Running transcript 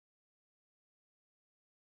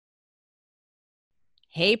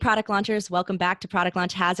Hey, product launchers, welcome back to Product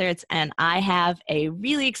Launch Hazards. And I have a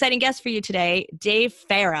really exciting guest for you today, Dave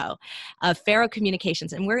Farrow of Farrow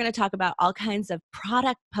Communications. And we're going to talk about all kinds of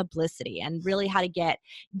product publicity and really how to get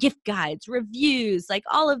gift guides, reviews, like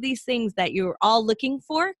all of these things that you're all looking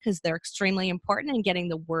for because they're extremely important in getting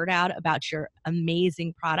the word out about your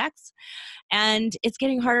amazing products. And it's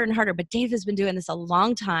getting harder and harder, but Dave has been doing this a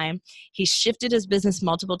long time. He's shifted his business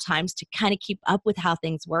multiple times to kind of keep up with how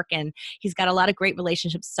things work. And he's got a lot of great relationships.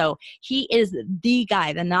 So he is the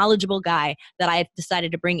guy, the knowledgeable guy that I've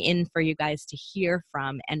decided to bring in for you guys to hear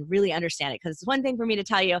from and really understand it. Because it's one thing for me to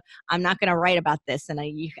tell you, I'm not going to write about this. And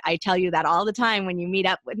I tell you that all the time when you meet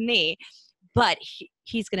up with me. But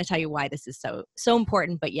he's going to tell you why this is so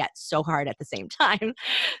important, but yet so hard at the same time.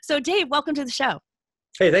 So Dave, welcome to the show.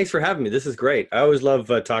 Hey, thanks for having me. This is great. I always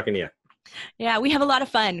love talking to you. Yeah, we have a lot of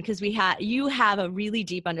fun because you have a really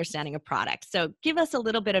deep understanding of products. So give us a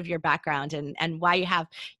little bit of your background and why you have,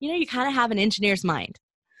 you kind of have an engineer's mind.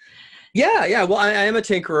 Yeah. Well, I am a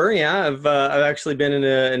tinkerer. Yeah, I've actually been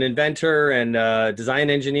an inventor and design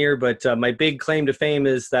engineer, but my big claim to fame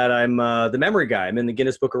is that I'm the memory guy. I'm in the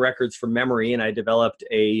Guinness Book of Records for memory, and I developed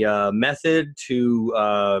a method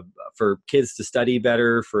for kids to study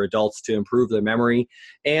better, for adults to improve their memory,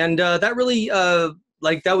 and that really.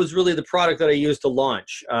 That was really the product that I used to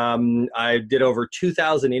launch. I did over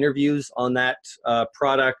 2,000 interviews on that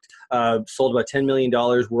product, sold about $10 million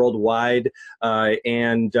worldwide,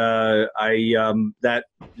 and that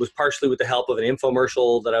was partially with the help of an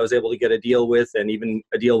infomercial that I was able to get a deal with, and even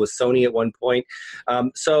a deal with Sony at one point.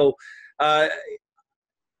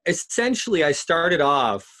 Essentially, I started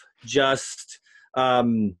off just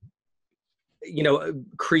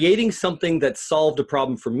creating something that solved a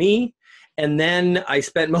problem for me. And then I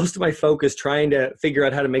spent most of my focus trying to figure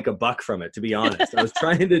out how to make a buck from it, to be honest. I was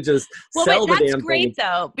trying to just sell the damn thing. That's great,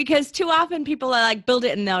 though, because too often people are like, build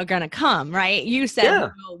it and they're going to come, right? You said,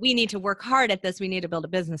 we need to work hard at this. We need to build a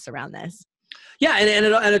business around this. Yeah,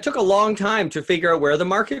 and it took a long time to figure out where the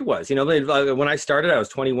market was. When I started, I was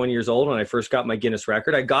 21 years old when I first got my Guinness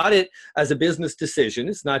record. I got it as a business decision.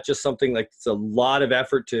 It's not just something like it's a lot of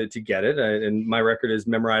effort to get it. And my record is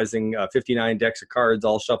memorizing 59 decks of cards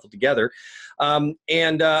all shuffled together.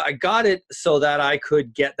 I got it so that I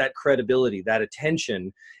could get that credibility, that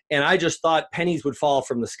attention. And I just thought pennies would fall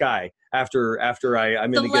from the sky after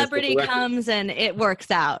I'm in the celebrity comes and it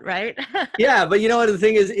works out, right? Yeah, but you know what the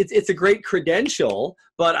thing is, it's a great credential.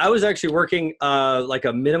 But I was actually working like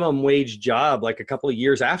a minimum wage job like a couple of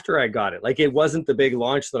years after I got it. Like it wasn't the big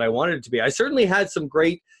launch that I wanted it to be. I certainly had some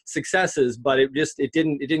great successes, but it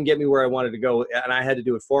didn't get me where I wanted to go, and I had to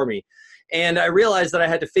do it for me. And I realized that I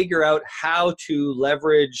had to figure out how to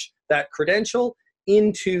leverage that credential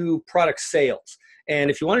into product sales.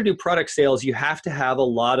 And if you want to do product sales, you have to have a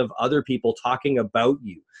lot of other people talking about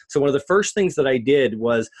you. So one of the first things that I did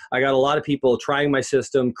was I got a lot of people trying my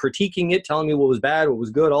system, critiquing it, telling me what was bad, what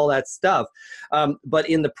was good, all that stuff. But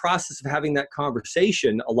in the process of having that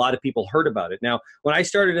conversation, a lot of people heard about it. Now, when I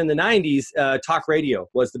started in the 90s, talk radio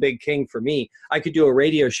was the big king for me. I could do a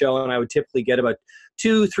radio show and I would typically get about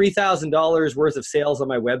 $2,000-$3,000 worth of sales on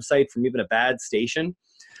my website from even a bad station.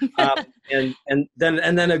 And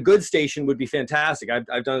then a good station would be fantastic.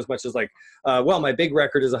 I've done as much as my big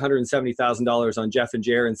record is $170,000 on Jeff and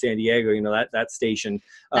Jer in San Diego. That station.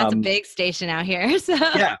 That's a big station out here. So.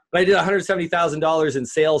 Yeah, but I did $170,000 in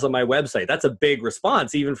sales on my website. That's a big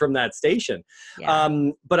response, even from that station. Yeah.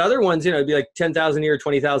 But other ones, it'd be like 10,000 here,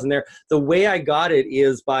 20,000 there. The way I got it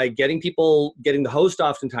is by getting the host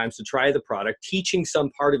oftentimes to try the product, teaching some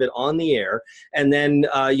part of it on the air, and then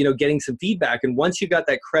getting some feedback. And once you got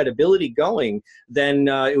that credibility going, then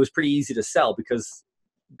it was pretty easy to sell because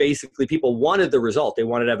basically people wanted the result. They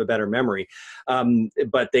wanted to have a better memory,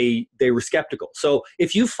 but they were skeptical. So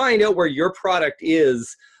if you find out where your product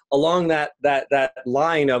is along that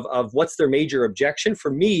line of what's their major objection,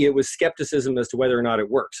 for me, it was skepticism as to whether or not it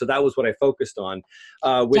works. So that was what I focused on.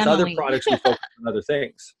 With other products, we focused on other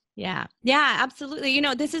things. Yeah, absolutely.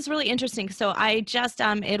 This is really interesting. So I just,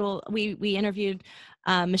 we interviewed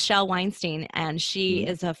Michelle Weinstein, and she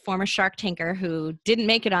is a former Shark Tanker who didn't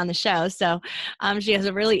make it on the show. So she has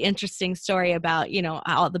a really interesting story about,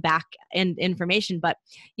 all the back end information. But,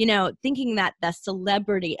 thinking that the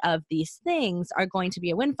celebrity of these things are going to be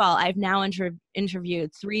a windfall, I've now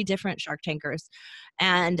interviewed 3 different Shark Tankers,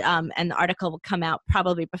 and the article will come out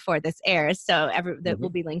probably before this airs. So that will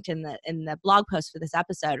be linked in the blog post for this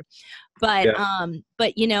episode. But,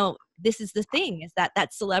 this is the thing, is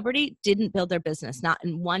that celebrity didn't build their business, not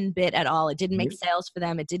in one bit at all. It didn't make sales for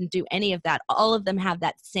them. It didn't do any of that. All of them have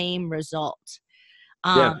that same result.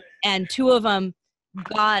 And 2 of them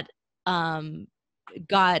got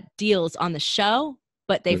got deals on the show,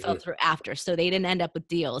 but they fell Mhm. through after. So they didn't end up with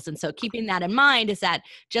deals. And so keeping that in mind is that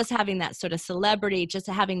just having that sort of celebrity, just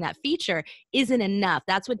having that feature isn't enough.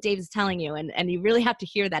 That's what Dave is telling you. And you really have to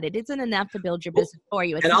hear that. It isn't enough to build your business for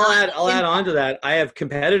you. It's And not I'll the add on info. to that. I have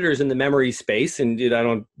competitors in the memory space, and I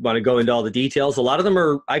don't want to go into all the details. A lot of them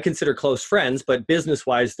are I consider close friends, but business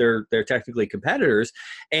wise, they're technically competitors.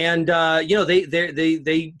 And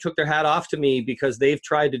they took their hat off to me because they've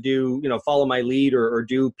tried to do follow my lead or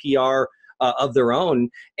do PR. Of their own,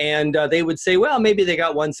 and they would say, well, maybe they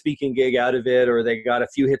got one speaking gig out of it, or they got a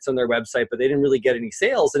few hits on their website, but they didn't really get any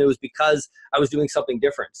sales, and it was because I was doing something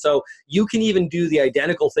different. So you can even do the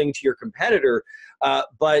identical thing to your competitor,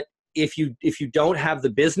 but if you don't have the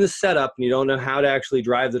business set up and you don't know how to actually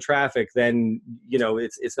drive the traffic, then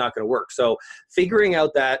it's not going to work. So figuring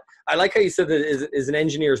out that, I like how you said that is an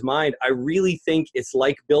engineer's mind. I really think it's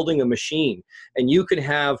like building a machine, and you can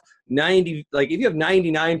have if you have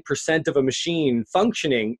 99% of a machine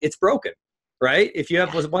functioning, it's broken, right? If you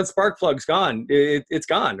have one spark plug's gone, it's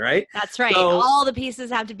gone, right? That's right. So, all the pieces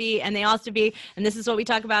have to be, and they also be, and this is what we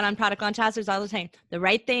talk about on Product Launch Hazards all the time, the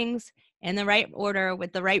right things in the right order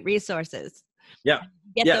with the right resources. yeah.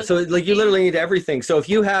 Get Yeah, those so like you literally need everything. So if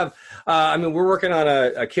you have, we're working on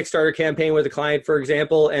a Kickstarter campaign with a client, for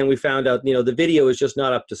example, and we found out, the video is just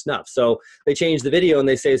not up to snuff. So they changed the video and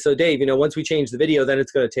they say, so Dave, once we change the video, then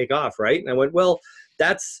it's going to take off, right? And I went, well,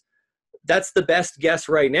 that's the best guess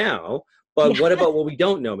right now. But what about what we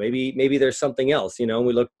don't know? Maybe there's something else. We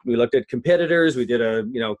looked at competitors. We did a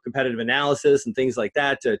competitive analysis and things like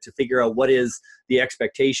that to figure out what is the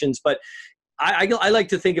expectations. But I like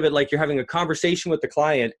to think of it like you're having a conversation with the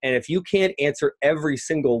client, and if you can't answer every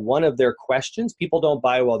single one of their questions, people don't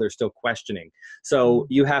buy while they're still questioning. So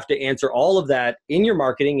you have to answer all of that in your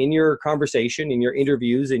marketing, in your conversation, in your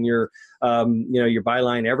interviews, in your your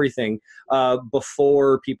byline, everything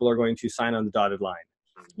before people are going to sign on the dotted line.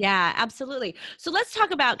 Yeah, absolutely. So let's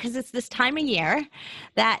talk about, because it's this time of year,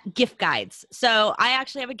 that gift guides. So I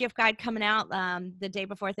actually have a gift guide coming out the day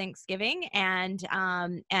before Thanksgiving, and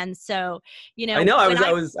so I know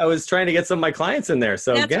I was trying to get some of my clients in there.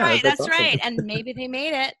 So that's yeah, right, that's that's awesome. right, and maybe they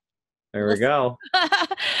made it. There we go.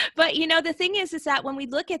 But the thing is that when we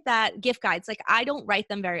look at that gift guides, like I don't write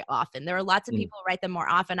them very often. There are lots of people who write them more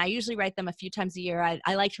often. I usually write them a few times a year.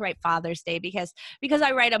 I like to write Father's Day because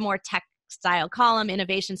I write a more tech style column,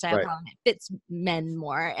 innovation style column. It fits men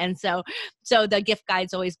more. And so the gift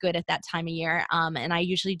guide's always good at that time of year. And I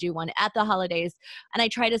usually do one at the holidays, and I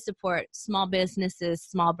try to support small businesses,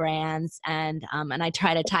 small brands, and I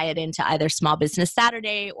try to tie it into either Small Business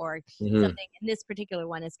Saturday or something. And this particular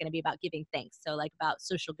one is going to be about giving thanks. So like about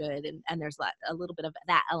social good. And there's a little bit of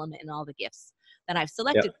that element in all the gifts that I've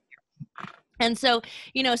selected. And so,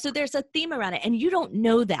 so there's a theme around it, and you don't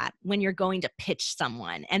know that when you're going to pitch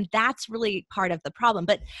someone. And that's really part of the problem.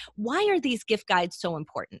 But why are these gift guides so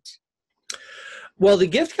important? Well, the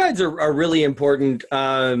gift guides are really important,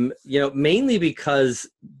 mainly because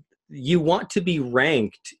you want to be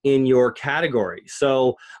ranked in your category.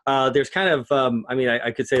 So there's kind of,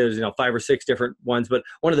 I could say there's 5 or 6 different ones, but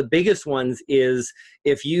one of the biggest ones is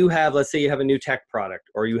if you have, let's say you have a new tech product,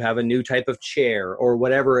 or you have a new type of chair, or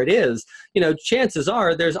whatever it is, chances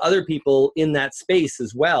are there's other people in that space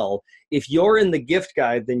as well. If you're in the gift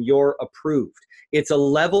guide, then you're approved. It's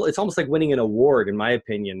almost like winning an award, in my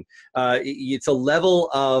opinion. It's a level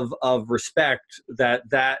of respect that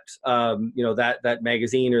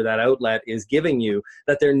magazine or that outlet is giving you,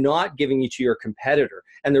 that they're not giving you to your competitor.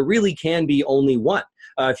 And there really can be only one.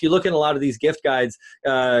 If you look at a lot of these gift guides,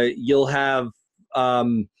 you'll have,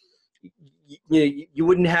 you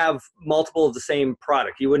wouldn't have multiple of the same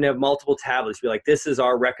product. You wouldn't have multiple tablets. You'd be like, this is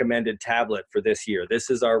our recommended tablet for this year. This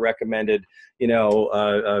is our recommended,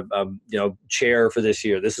 chair for this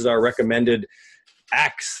year. This is our recommended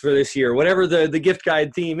axe for this year, whatever the gift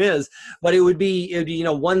guide theme is. But it would be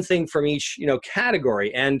one thing from each,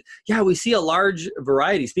 category. And yeah, we see a large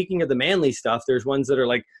variety. Speaking of the manly stuff, there's ones that are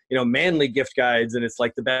like, manly gift guides, and it's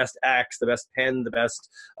like the best axe, the best pen, the best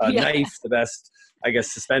knife, the best, I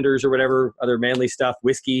guess, suspenders or whatever, other manly stuff,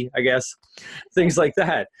 whiskey, I guess, things like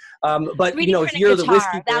that. But if you're the whiskey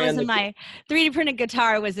that brand, was in my 3D printed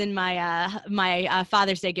guitar was in my my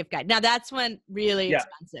Father's Day gift guide. Now that's one really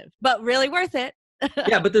expensive, but really worth it.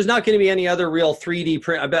 Yeah, but there's not going to be any other real 3D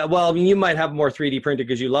print. Well, you might have more 3D printed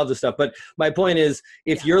because you love the stuff. But my point is,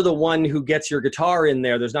 if you're the one who gets your guitar in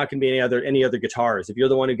there, there's not going to be any other guitars. If you're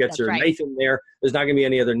the one who gets your knife in there, there's not going to be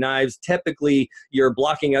any other knives. Typically, you're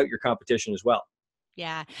blocking out your competition as well.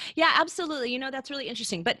 Yeah. Yeah, absolutely. That's really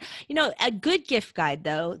interesting. But, a good gift guide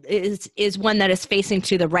though is one that is facing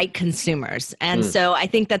to the right consumers. And Mm. so I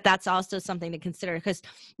think that that's also something to consider because,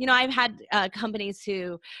 I've had companies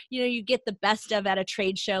who, you get the best of at a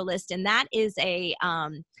trade show list, and that is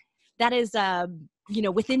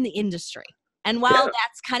within the industry. And while Yeah.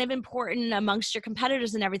 that's kind of important amongst your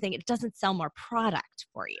competitors and everything, it doesn't sell more product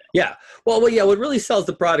for you. Yeah. Well, yeah. What really sells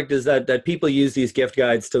the product is that people use these gift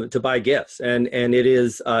guides to buy gifts, and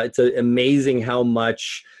it's amazing how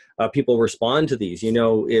much people respond to these.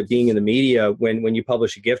 It being in the media, when you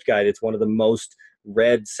publish a gift guide, it's one of the most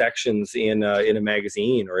read sections in a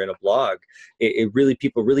magazine or in a blog. It really,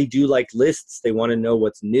 people really do like lists. They want to know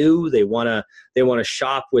what's new. They want to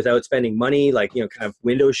shop without spending money, like kind of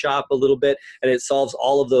window shop a little bit, and it solves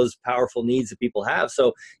all of those powerful needs that people have.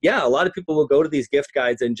 So yeah, a lot of people will go to these gift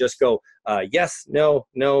guides and just go yes, no,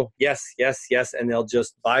 no, yes, yes, yes, and they'll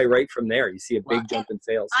just buy right from there. You see a big jump in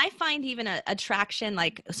sales. I find even a traction,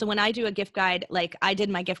 so when I do a gift guide, like I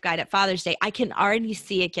did my gift guide at Father's Day, I can already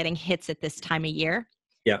see it getting hits at this time of year.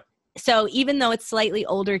 Yeah. So even though it's slightly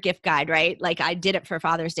older gift guide, right? Like I did it for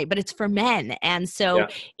Father's Day, but it's for men. And so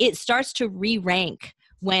it starts to re-rank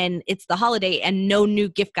when it's the holiday and no new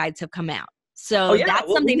gift guides have come out. So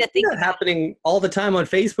that's something to think about. Happening all the time on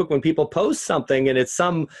Facebook when people post something and it's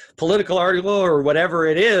some political article or whatever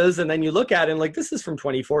it is, and then you look at it and like, this is from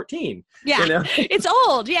 2014. Yeah, it's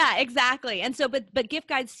old. Yeah, exactly. And so, but gift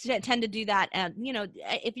guides tend to do that. And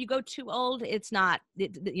if you go too old, it's not.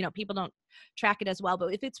 People don't track it as well.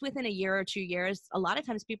 But if it's within a year or 2 years, a lot of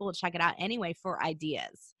times people will check it out anyway for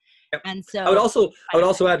ideas. Yep. And so I would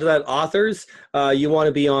also add to that, authors, you want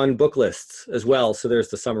to be on book lists as well. So there's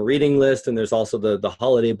the summer reading list, and there's also the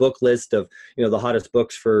holiday book list of the hottest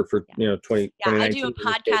books for 2019. Yeah, I do a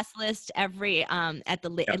podcast list every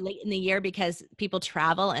late in the year because people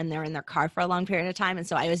travel and they're in their car for a long period of time, and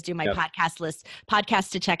so I always do my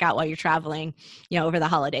podcast to check out while you're traveling, over the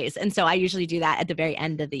holidays. And so I usually do that at the very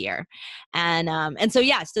end of the year, and so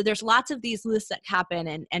there's lots of these lists that happen,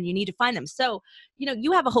 and you need to find them. So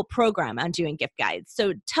you have a whole program on doing gift guides.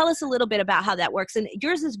 So tell us a little bit about how that works. And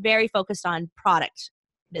yours is very focused on product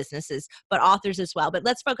businesses, but authors as well. But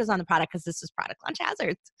let's focus on the product because this is Product Launch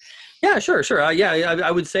Hazards. Yeah, sure.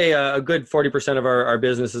 I would say a good 40% of our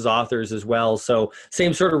business is authors as well. So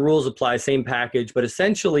same sort of rules apply, same package. But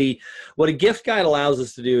essentially, what a gift guide allows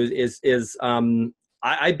us to do is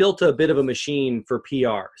I built a bit of a machine for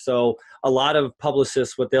PR. So a lot of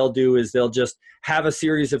publicists, what they'll do is they'll just have a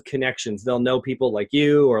series of connections. They'll know people like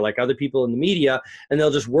you or like other people in the media, and they'll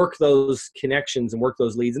just work those connections and work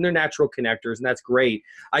those leads, and they're natural connectors, and that's great.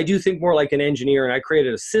 I do think more like an engineer, and I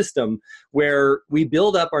created a system where we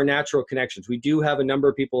build up our natural connections. We do have a number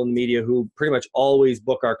of people in the media who pretty much always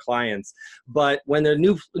book our clients, but when the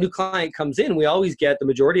new client comes in, we always get the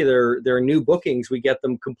majority of their new bookings, we get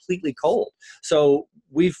them completely cold. So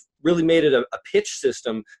we've really made it a pitch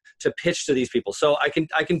system to pitch to these people. So I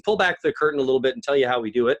can pull back the curtain a little bit and tell you how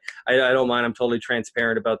we do it. I don't mind. I'm totally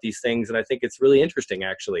transparent about these things, and I think it's really interesting,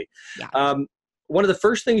 actually. Yeah. One of the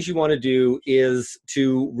first things you want to do is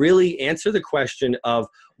to really answer the question of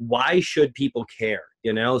why should people care?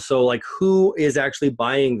 So like, who is actually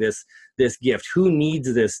buying this gift? Who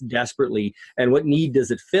needs this desperately, and what need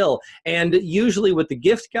does it fill? And usually with the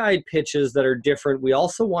gift guide pitches that are different, we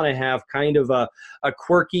also want to have kind of a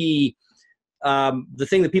quirky, the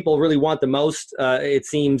thing that people really want the most, it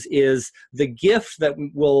seems, is the gift that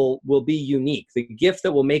will be unique, the gift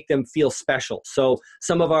that will make them feel special. So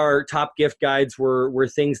some of our top gift guides were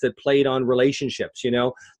things that played on relationships,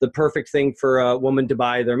 the perfect thing for a woman to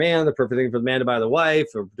buy their man, the perfect thing for the man to buy the wife,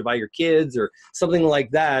 or to buy your kids, or something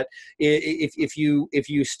like that. If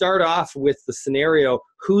you start off with the scenario,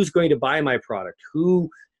 who's going to buy my product? Who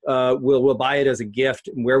will buy it as a gift,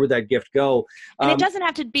 and where would that gift go? And it doesn't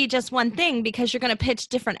have to be just one thing, because you're going to pitch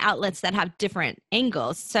different outlets that have different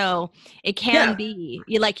angles. So it can be,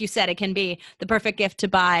 like you said, it can be the perfect gift to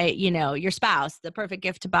buy, your spouse, the perfect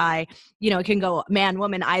gift to buy, it can go man,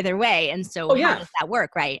 woman, either way. And so how does that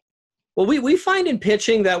work, right? Well, we find in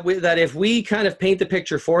pitching that if we kind of paint the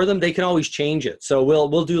picture for them, they can always change it. So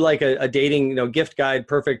we'll do like a dating gift guide,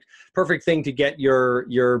 perfect thing to get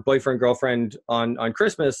your boyfriend, girlfriend on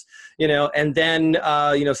Christmas, and then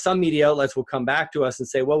some media outlets will come back to us and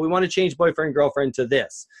say, well, we want to change boyfriend, girlfriend to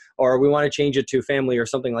this, or we want to change it to family or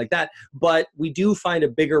something like that. But we do find a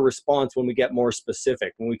bigger response when we get more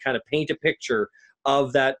specific, when we kind of paint a picture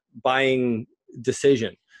of that buying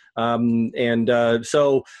decision.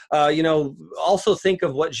 Also think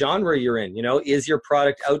of what genre you're in. Is your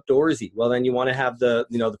product outdoorsy? Well, then you want to have the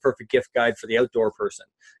perfect gift guide for the outdoor person,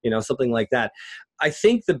 something like that. I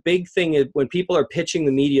think the big thing is when people are pitching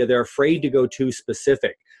the media, they're afraid to go too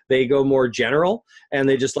specific. They go more general, and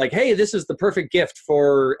they just like, hey, this is the perfect gift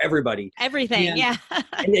for everybody. Everything, yeah.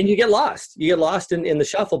 and you get lost. You get lost in the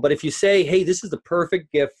shuffle. But if you say, hey, this is the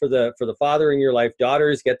perfect gift for the father in your life,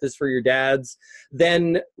 daughters, get this for your dads,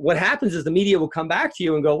 then what happens is the media will come back to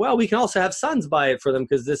you and go, well, we can also have sons buy it for them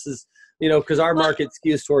because this is, because our market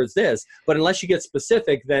skews towards this. But unless you get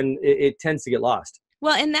specific, then it tends to get lost.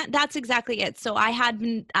 Well, and that's exactly it. So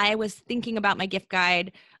I was thinking about my gift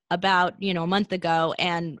guide about, a month ago,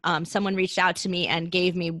 and someone reached out to me and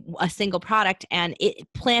gave me a single product, and it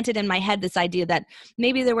planted in my head this idea that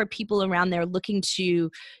maybe there were people around there looking to,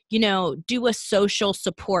 do a social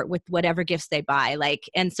support with whatever gifts they buy.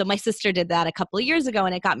 And so my sister did that a couple of years ago,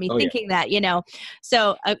 and it got me thinking that,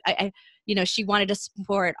 so she wanted to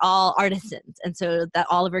support all artisans. And so that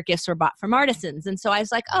all of her gifts were bought from artisans. And so I was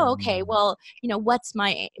like, oh, okay, well, what's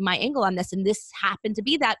my angle on this? And this happened to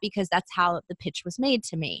be that because that's how the pitch was made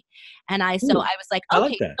to me. And I was like,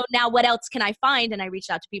 okay, so now what else can I find? And I reached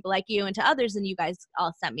out to people like you and to others, and you guys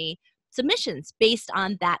all sent me submissions based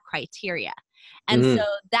on that criteria. And so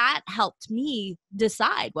that helped me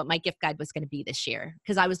decide what my gift guide was going to be this year,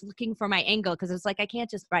 because I was looking for my angle, because it's like, I can't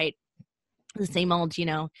just write the same old,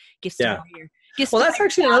 gifts to warrior. Well, that's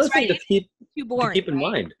actually another thing to keep in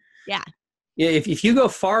mind. Yeah. Yeah. If you go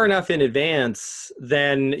far enough in advance,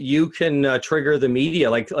 then you can trigger the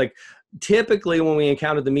media. Like typically when we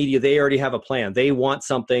encounter the media, they already have a plan. They want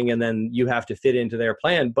something, and then you have to fit into their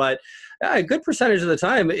plan. But a good percentage of the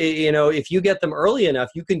time, if you get them early enough,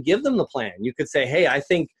 you can give them the plan. You could say, hey, I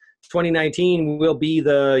think 2019 will be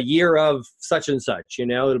the year of such and such,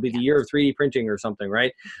 it'll be the year of 3D printing or something,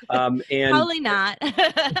 right? And probably not.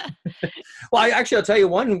 Well, I'll tell you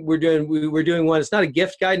one we're doing one. It's not a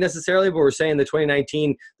gift guide necessarily, but we're saying the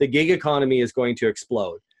 2019, the gig economy is going to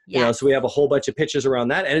explode. Yes. So we have a whole bunch of pitches around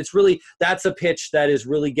that. And that's a pitch that is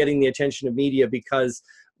really getting the attention of media, because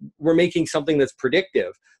we're making something that's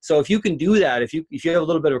predictive. So if you can do that, if you have a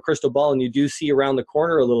little bit of a crystal ball and you do see around the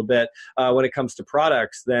corner a little bit when it comes to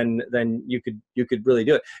products, then you could really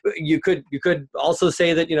do it. You could also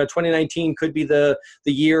say that 2019 could be the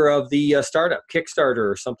year of the startup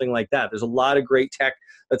Kickstarter or something like that. There's a lot of great tech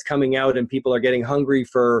that's coming out, and people are getting hungry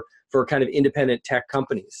for kind of independent tech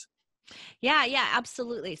companies. Yeah,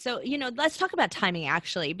 absolutely. So, let's talk about timing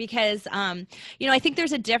actually, because, I think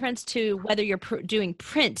there's a difference to whether you're doing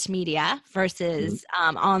print media versus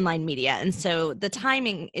online media. And so the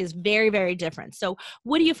timing is very, very different. So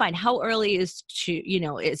what do you find? How early is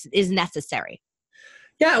necessary?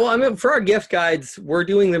 Yeah, well, I mean, for our gift guides, we're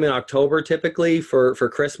doing them in October typically for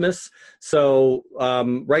Christmas. So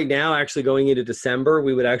right now, actually going into December,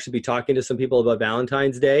 we would actually be talking to some people about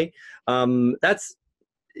Valentine's Day. That's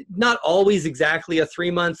not always exactly a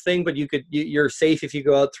 3-month thing, but you're safe if you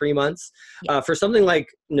go out 3 months. Yeah. For something like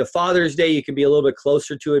Father's Day, you can be a little bit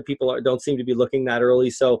closer to it. People don't seem to be looking that early,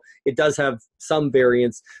 so it does have some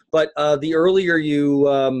variance. But the earlier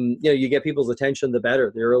you get people's attention, the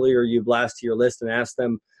better. The earlier you blast to your list and ask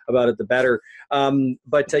them about it, the better. I've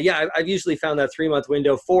usually found that 3-month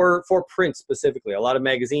window for print specifically. A lot of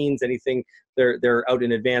magazines, anything, they're out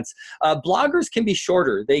in advance. Bloggers can be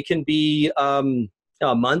shorter. They can be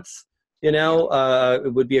a month.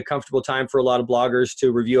 It would be a comfortable time for a lot of bloggers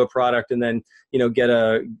to review a product and then get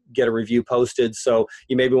a review posted. So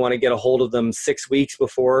you maybe want to get a hold of them 6 weeks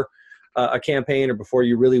before a campaign, or before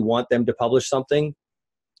you really want them to publish something.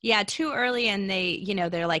 Yeah, too early, and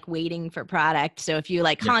they're like waiting for product. So if you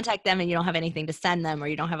contact them and you don't have anything to send them, or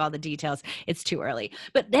you don't have all the details, it's too early.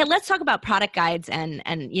 But let's talk about product guides and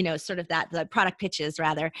sort of the product pitches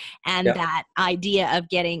rather, and that idea of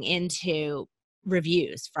getting into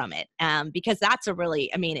reviews from it, because that's a really,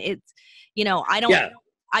 it's,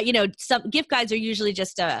 some gift guides are usually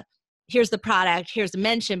just here's the product, here's a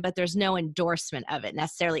mention, but there's no endorsement of it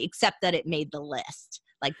necessarily, except that it made the list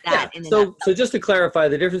like that. Yeah. So just to clarify,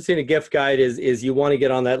 the difference in a gift guide is you want to get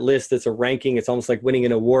on that list. It's a ranking. It's almost like winning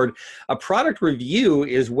an award. A product review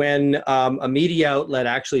is when a media outlet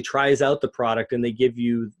actually tries out the product and they give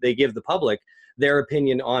the public their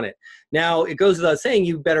opinion on it. Now, it goes without saying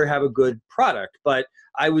you better have a good product, but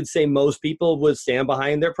I would say most people would stand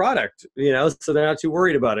behind their product, so they're not too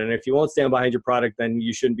worried about it. And if you won't stand behind your product, then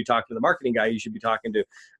you shouldn't be talking to the marketing guy. You should be talking to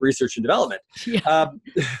research and development, Yeah.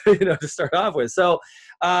 to start off with. So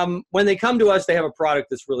when they come to us, they have a product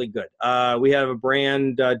that's really good. We have a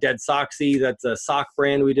brand, Dead Soxy, that's a sock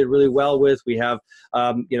brand we did really well with. We have,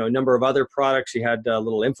 a number of other products. We had a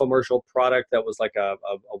little infomercial product that was like a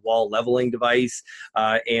wall leveling device.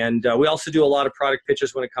 And we also do a lot of product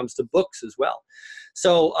pitches when it comes to books as well.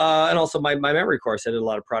 So, and also my memory course, I did a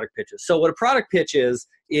lot of product pitches. So what a product pitch is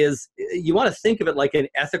you want to think of it like an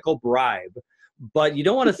ethical bribe, but you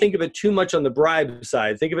don't want to think of it too much on the bribe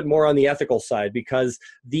side. Think of it more on the ethical side, because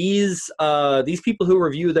these people who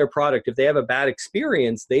review their product, if they have a bad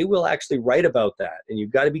experience, they will actually write about that, and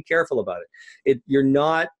you've got to be careful about it. You're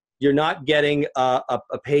not getting a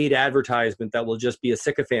paid advertisement that will just be a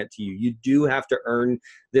sycophant to you. You do have to earn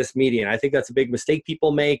this media. And I think that's a big mistake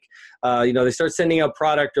people make. They start sending out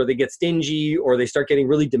product, or they get stingy, or they start getting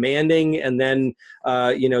really demanding, and then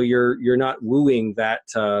you're not wooing that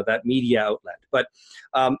media outlet. But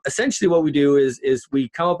essentially, what we do is we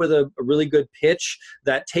come up with a really good pitch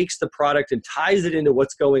that takes the product and ties it into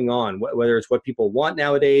what's going on, whether it's what people want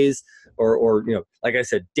nowadays, or like I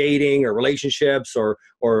said, dating or relationships, or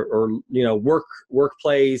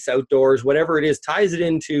workplace, outdoors, whatever it is, ties it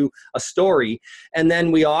into a story. And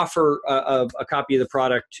then we offer a copy of the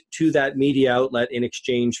product to that media outlet in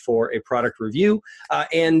exchange for a product review.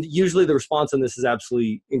 And usually the response on this is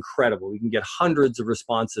absolutely incredible. We can get hundreds of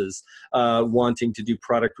responses wanting to do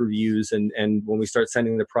product reviews. And when we start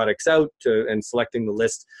sending the products out and selecting the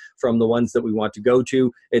list from the ones that we want to go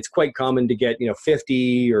to, it's quite common to get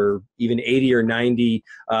 50 or even 80 or 90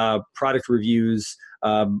 product reviews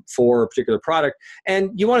for a particular product.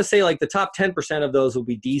 And you want to say like the top 10% of those will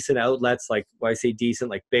be decent outlets. Like when I say decent,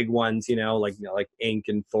 like big ones, like Inc.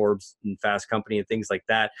 and Forbes and Fast Company and things like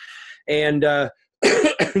that. And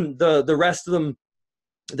the rest of them,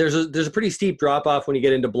 there's a pretty steep drop off when you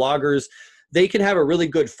get into bloggers. They can have a really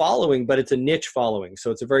good following, but it's a niche following.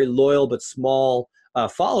 So it's a very loyal but small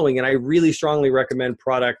following. And I really strongly recommend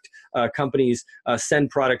product companies send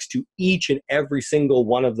products to each and every single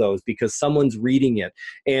one of those, because someone's reading it.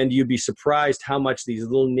 And you'd be surprised how much these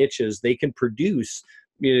little niches they can produce,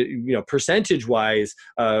 percentage wise,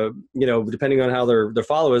 depending on how their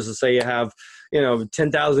followers. Let's say you have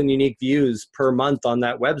 10,000 unique views per month on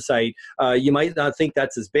that website. You might not think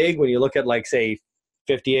that's as big when you look at, like, say,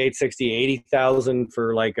 58, 60, 80,000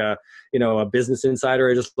 for like a Business Insider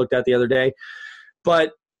I just looked at the other day.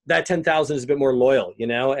 But that 10,000 is a bit more loyal,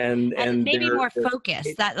 and maybe more focused.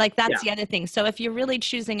 That's the other thing. So if you're really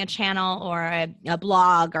choosing a channel or a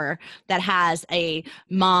blog or that has a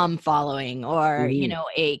mom following, or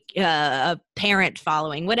a parent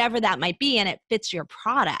following, whatever that might be, and it fits your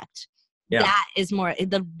product, that is more,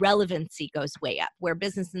 the relevancy goes way up. Where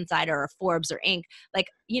Business Insider or Forbes or Inc.,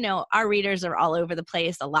 our readers are all over the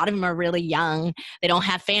place. A lot of them are really young. They don't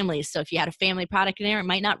have families. So if you had a family product in there, it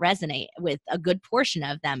might not resonate with a good portion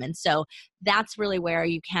of them. And so that's really where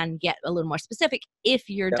you can get a little more specific if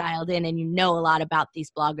you're dialed in and you know a lot about these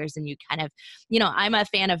bloggers, and you kind of, I'm a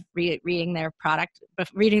fan of reading their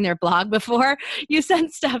blog before you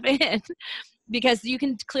send stuff in, because you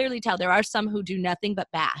can clearly tell there are some who do nothing but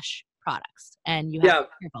bash products, and you have to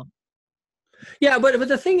be careful. Yeah, but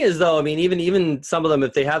the thing is, though, I mean, even some of them,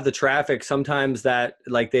 if they have the traffic, sometimes that,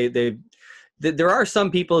 like, there are some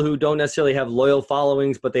people who don't necessarily have loyal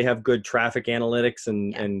followings, but they have good traffic analytics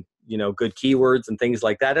and good keywords and things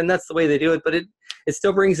like that, and that's the way they do it. But it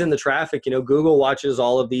still brings in the traffic. Google watches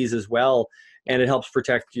all of these as well, and it helps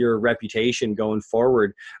protect your reputation going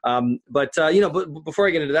forward. But before I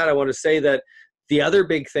get into that, I want to say that the other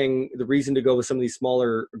big thing, the reason to go with some of these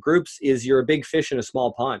smaller groups, is you're a big fish in a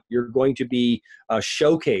small pond. You're going to be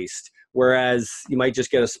showcased, whereas you might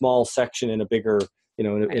just get a small section in a bigger,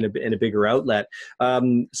 in a bigger outlet.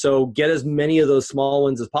 So get as many of those small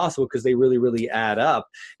ones as possible, because they really, really add up.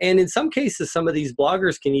 And in some cases, some of these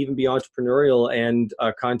bloggers can even be entrepreneurial and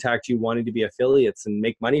contact you wanting to be affiliates and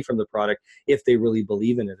make money from the product if they really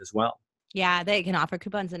believe in it as well. Yeah, they can offer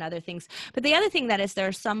coupons and other things. But the other thing that is, there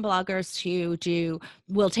are some bloggers who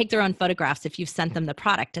will take their own photographs if you've sent them the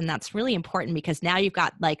product. And that's really important, because now you've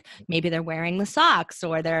got, like, maybe they're wearing the socks,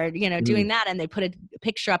 or they're, doing that, and they put a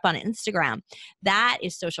picture up on Instagram. That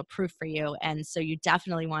is social proof for you. And so you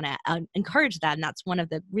definitely want to encourage that. And that's one of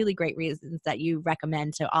the really great reasons that you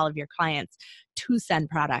recommend to all of your clients to send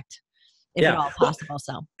product, if at all possible.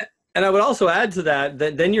 So. And I would also add to that,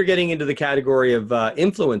 then you're getting into the category of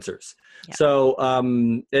influencers. Yeah. So,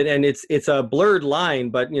 and it's a blurred line,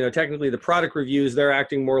 but technically the product reviews, they're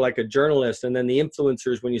acting more like a journalist, and then the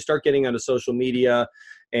influencers, when you start getting onto social media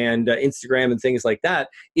and Instagram and things like that,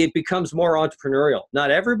 it becomes more entrepreneurial.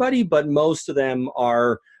 Not everybody, but most of them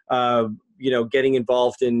are. Getting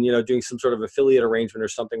involved in, doing some sort of affiliate arrangement or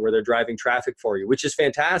something where they're driving traffic for you, which is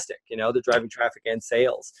fantastic. They're driving traffic and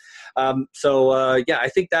sales. I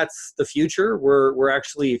think that's the future. We're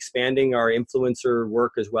actually expanding our influencer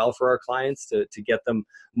work as well for our clients to get them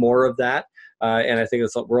more of that. And I think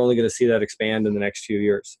we're only going to see that expand in the next few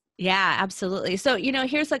years. Yeah, absolutely. So,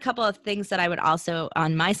 here's a couple of things that I would also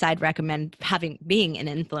on my side recommend being an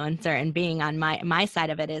influencer and being on my side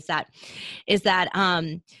of it is that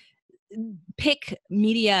pick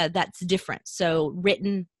media that's different. So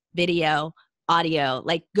written, video, audio,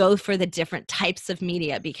 like go for the different types of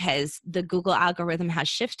media because the Google algorithm has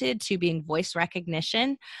shifted to being voice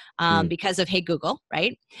recognition because of Hey Google,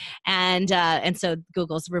 right? And so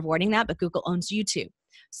Google's rewarding that, but Google owns YouTube.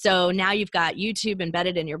 So now you've got YouTube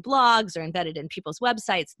embedded in your blogs or embedded in people's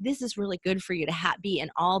websites. This is really good for you to be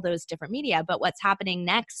in all those different media. But what's happening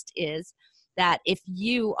next is that if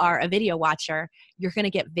you are a video watcher, you're going to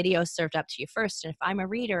get video served up to you first. And if I'm a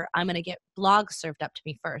reader, I'm going to get blogs served up to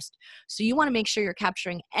me first. So you want to make sure you're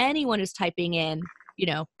capturing anyone who's typing in,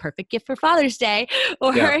 perfect gift for Father's Day,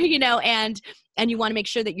 or, and you want to make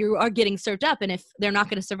sure that you are getting served up. And if they're not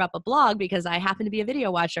going to serve up a blog because I happen to be a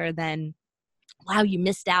video watcher, then wow, you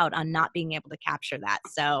missed out on not being able to capture that.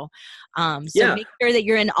 So make sure that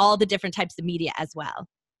you're in all the different types of media as well.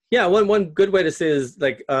 Yeah, one good way to say is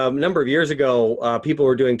like a number of years ago, people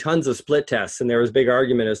were doing tons of split tests, and there was a big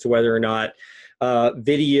argument as to whether or not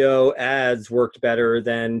video ads worked better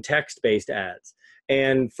than text-based ads.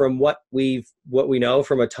 And from what we know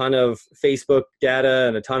from a ton of Facebook data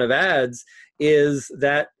and a ton of ads is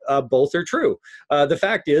that both are true. The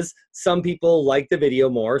fact is, some people like the video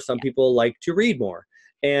more, some people like to read more.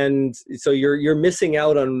 And so you're missing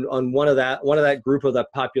out on one of that group of the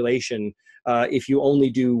population if you only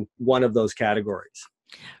do one of those categories.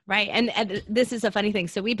 Right. And this is a funny thing.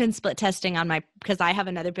 So we've been split testing because I have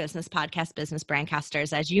another business podcast, Business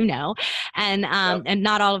Brandcasters, as you know, and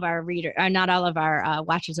not all of our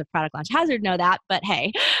watchers of Product Launch Hazard know that, but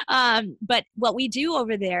hey, but what we do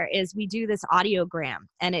over there is we do this audiogram,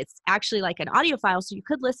 and it's actually like an audio file. So you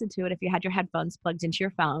could listen to it if you had your headphones plugged into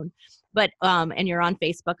your phone, but, and you're on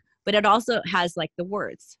Facebook, but it also has like the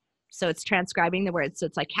words. So it's transcribing the words. So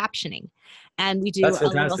it's like captioning, and we do a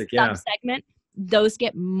little sub-segment. Those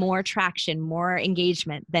get more traction, more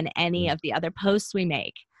engagement than any of the other posts we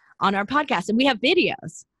make on our podcast. And we have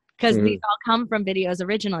videos because these all come from videos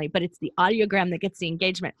originally, but it's the audiogram that gets the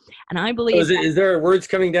engagement. And I believe is there words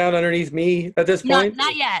coming down underneath me at this point?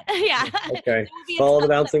 Not yet. Yeah. Okay. Follow the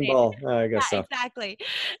bouncing ball. I guess so. Exactly.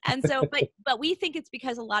 And so, but we think it's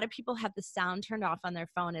because a lot of people have the sound turned off on their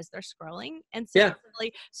phone as they're scrolling. And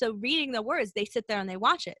so reading the words, they sit there and they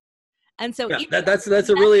watch it. And so that's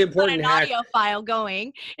a really important hack. Audio file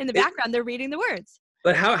going in the background, they're reading the words.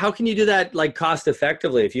 But how can you do that like cost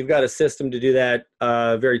effectively? If you've got a system to do that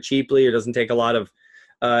very cheaply, or doesn't take a lot of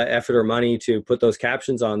effort or money to put those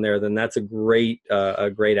captions on there, then that's a great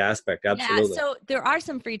aspect. Absolutely. Yeah, so there are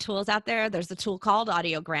some free tools out there. There's a tool called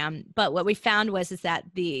Audiogram, but what we found is that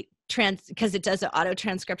the because it does an auto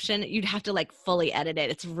transcription, you'd have to like fully edit it.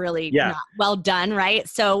 It's really not well done, right?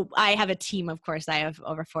 So I have a team, of course. I have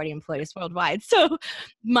over 40 employees worldwide, so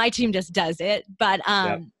my team just does it. But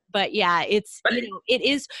it's it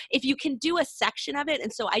is, if you can do a section of it.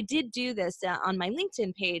 And so I did do this on my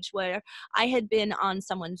LinkedIn page where I had been on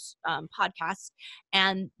someone's podcast,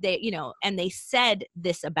 and they said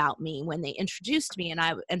this about me when they introduced me,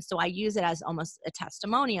 and so I use it as almost a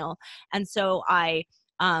testimonial. And so I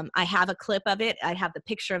have a clip of it. I have the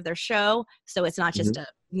picture of their show. So it's not just a,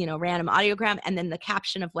 random audiogram. And then the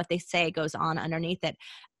caption of what they say goes on underneath it.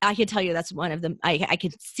 I can tell you that's one of them. I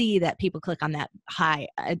can see that people click on that high.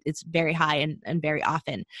 It's very high and very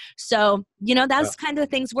often. So, that's kind of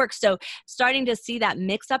things work. So starting to see that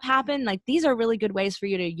mix up happen, like these are really good ways for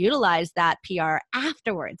you to utilize that PR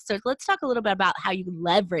afterwards. So let's talk a little bit about how you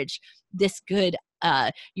leverage this good.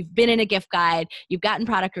 You've been in a gift guide, you've gotten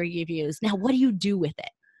product reviews. Now, what do you do with it?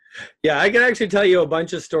 Yeah, I can actually tell you a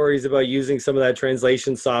bunch of stories about using some of that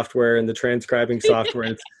translation software and the transcribing software.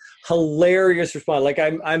 It's hilarious response. Like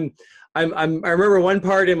I remember one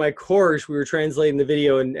part in my course, we were translating the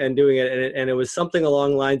video and doing it, and it was something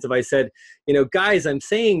along the lines of, I said, guys, I'm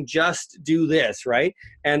saying just do this, right?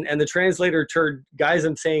 And the translator turned guys,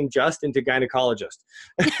 I'm saying just into gynecologist.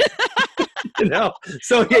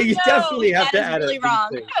 So yeah, you definitely have to add really it.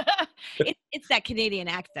 Wrong. It's that Canadian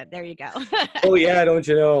accent. There you go. Oh yeah, don't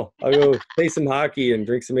you know? I'll go play some hockey and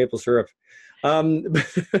drink some maple syrup. No,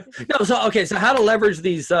 so okay, so how to leverage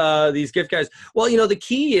these gift guides? Well, the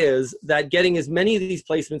key is that getting as many of these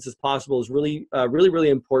placements as possible is really, really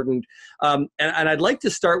important. And I'd like to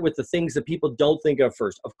start with the things that people don't think of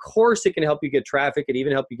first. Of course, it can help you get traffic. It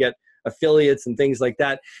even help you get affiliates and things like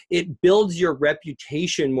that. It builds your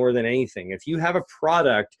reputation more than anything. If you have a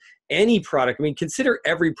product, any product, I mean, consider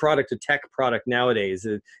every product a tech product nowadays.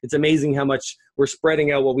 It's amazing how much we're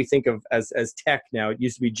spreading out what we think of as tech now. It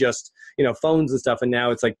used to be just, phones and stuff, and now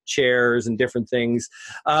it's like chairs and different things.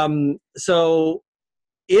 So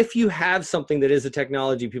if you have something that is a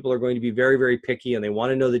technology, people are going to be very, very picky, and they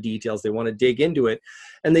want to know the details. They want to dig into it.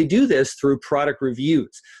 And they do this through product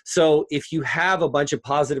reviews. So if you have a bunch of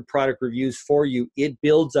positive product reviews for you, it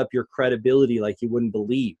builds up your credibility like you wouldn't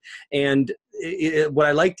believe. And what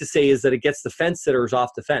I like to say is that it gets the fence sitters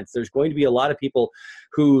off the fence. There's going to be a lot of people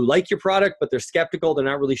who like your product, but they're skeptical, they're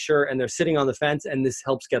not really sure, and they're sitting on the fence, and this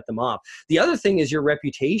helps get them off. The other thing is your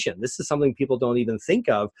reputation. This is something people don't even think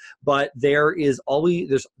of, but there's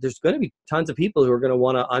going to be tons of people who are going to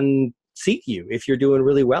want to unseat you if you're doing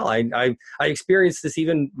really well. I experienced this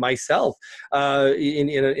even myself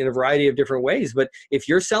in a variety of different ways. But if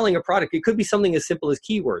you're selling a product, it could be something as simple as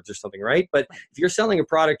keywords or something, right? But if you're selling a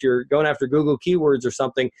product, you're going after Google keywords or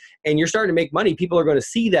something, and you're starting to make money, people are going to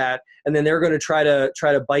see that, and then they're going to try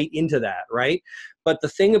to bite into that, right? But the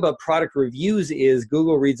thing about product reviews is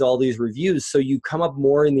Google reads all these reviews, so you come up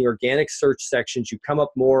more in the organic search sections, you come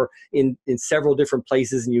up more in several different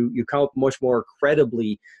places, and you come up much more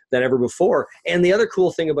credibly than ever before. And the other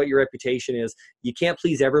cool thing about your reputation is you can't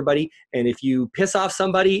please everybody, and if you piss off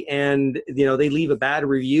somebody and they leave a bad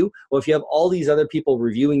review, well, if you have all these other people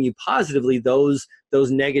reviewing you positively, those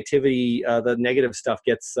negativity, the negative stuff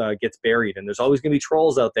gets buried, and there's always going to be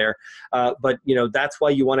trolls out there. But that's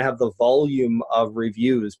why you want to have the volume of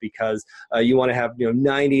reviews, because you want to have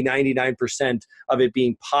 99% of it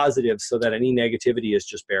being positive, so that any negativity is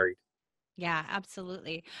just buried. Yeah,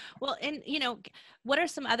 absolutely. Well, and what are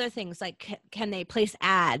some other things, like can they place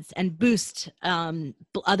ads and boost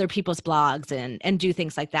other people's blogs and do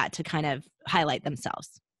things like that to kind of highlight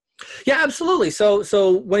themselves? Yeah, absolutely. So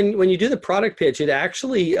when you do the product pitch, it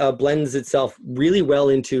actually blends itself really well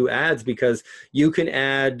into ads, because you can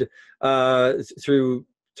add through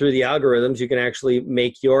the algorithms, you can actually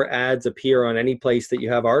make your ads appear on any place that you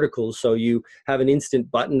have articles. So you have an instant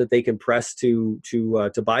button that they can press to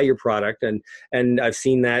buy your product, and I've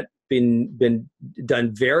seen that been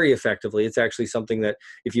done very effectively. It's actually something that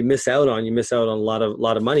if you miss out on, a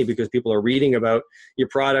lot of money, because people are reading about your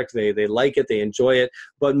product, they like it, they enjoy it.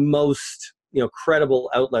 But most credible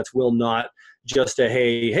outlets will not just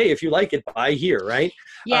hey, if you like it, buy here, right?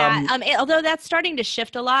 Yeah, although that's starting to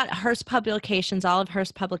shift a lot. Hearst Publications, all of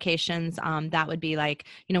Hearst Publications, that would be like,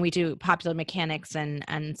 we do Popular Mechanics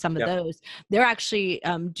and some of those. They're actually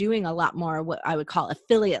doing a lot more what I would call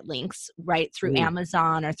affiliate links, right, through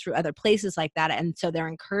Amazon or through other places like that. And so they're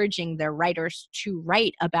encouraging their writers to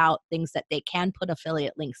write about things that they can put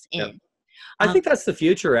affiliate links in. Yep. I think that's the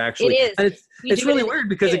future, actually. It is. And it's really weird,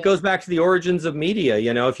 because it goes back to the origins of media.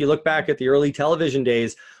 If you look back at the early television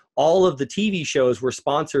days, all of the TV shows were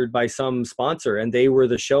sponsored by some sponsor, and they were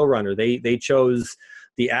the showrunner. They chose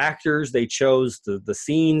the actors, they chose the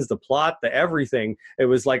scenes, the plot, the everything. It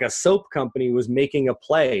was like a soap company was making a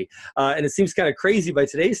play. And it seems kind of crazy by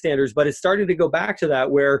today's standards, but it's starting to go back to that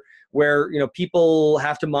where people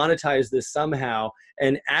have to monetize this somehow,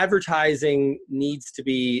 and advertising needs to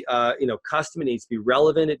be custom. It needs to be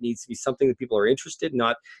relevant. It needs to be something that people are interested in,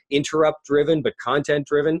 not interrupt driven, but content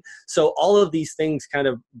driven. So all of these things kind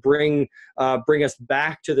of bring us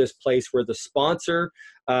back to this place where the sponsor,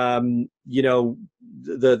 the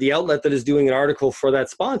outlet that is doing an article for that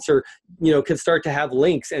sponsor, can start to have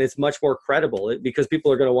links, and it's much more credible, because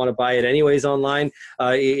people are going to want to buy it anyways online.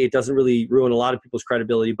 It doesn't really ruin a lot of people's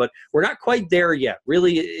credibility, but we're not quite there yet.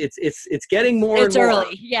 Really, it's getting more and more. It's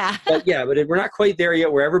early, yeah. But we're not quite there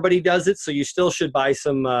yet where everybody does it. So you still should buy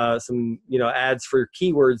some ads for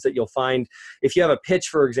keywords that you'll find if you have a pitch,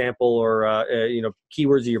 for example, or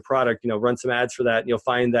keywords of your product. Run some ads for that, and you'll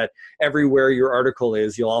find that everywhere your article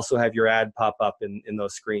is, you'll also have your ad pop up in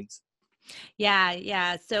those screens. Yeah,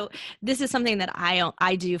 yeah. So this is something that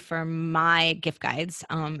I do for my gift guides,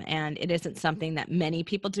 and it isn't something that many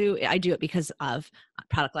people do. I do it because of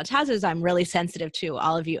Product Launch Hazards. I'm really sensitive to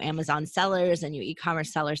all of you Amazon sellers and you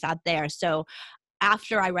e-commerce sellers out there. So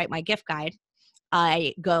after I write my gift guide,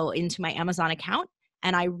 I go into my Amazon account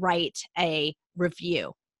and I write a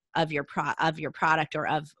review of your product, or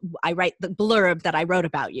I write the blurb that I wrote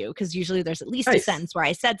about you, because usually there's at least a Nice. sentence where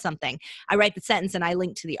I said something. I write the sentence and I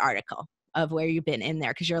link to the article of where you've been in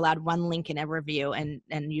there, because you're allowed one link in every review, and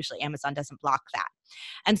usually Amazon doesn't block that.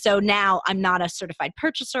 And so now I'm not a certified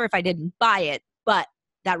purchaser if I didn't buy it, but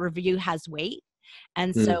that review has weight,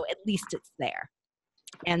 and Mm. so at least it's there.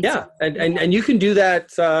 And Yeah, so, and you can do that.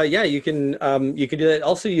 Yeah, you can do that.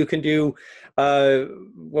 Also, you can do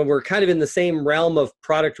when we're kind of in the same realm of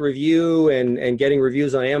product review and getting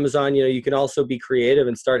reviews on Amazon. You know, you can also be creative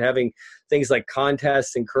and start having things like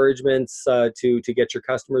contests, encouragements to get your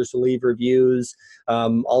customers to leave reviews.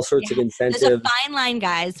 All sorts of yeah, there's a incentives. fine line,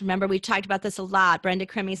 guys. Remember, we've talked about this a lot. Brenda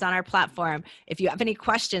Crimmy's on our platform. If you have any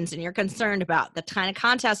questions and you're concerned about the kind of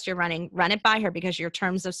contest you're running, run it by her, because your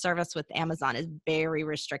terms of service with Amazon is very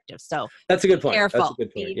restrictive. So That's a good point. That's a careful.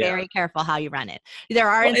 good point. Be Yeah. very careful how you run it. There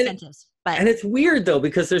are Well, incentives, but and it's weird though,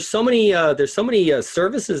 because there's so many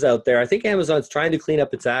services out there. I think Amazon's trying to clean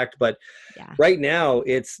up its act, but yeah. right now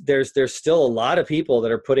there's still a lot of people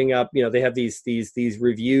that are putting up, you know, they have these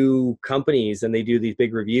review companies and they do these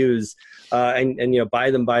big reviews and you know,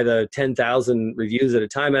 buy them by the 10,000 reviews at a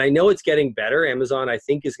time. And I know it's getting better. Amazon, I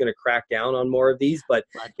think, is going to crack down on more of these, but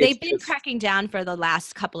they've been cracking down for the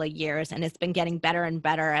last couple of years, and it's been getting better and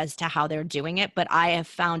better as to how they're doing it. But I have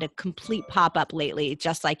found a complete pop-up lately,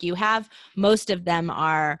 just like you have. Most of them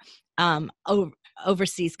are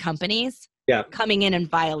overseas companies coming in and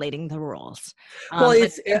violating the rules. Well, I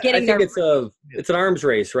think it's an arms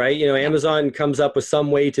race, right? You know, Amazon comes up with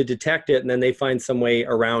some way to detect it, and then they find some way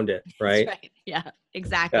around it, right? That's right. Yeah,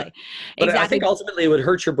 exactly. Yeah. But I think ultimately it would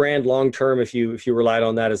hurt your brand long term if you relied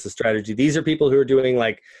on that as a strategy. These are people who are doing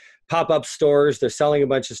like pop-up stores. They're selling a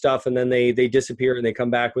bunch of stuff and then they disappear and they come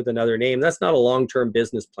back with another name. That's not a long-term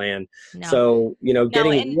business plan. No. So, you know,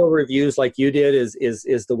 getting real reviews like you did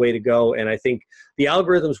is the way to go. And I think the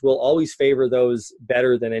algorithms will always favor those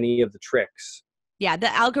better than any of the tricks. Yeah, the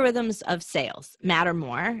algorithms of sales matter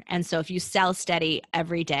more. And so if you sell steady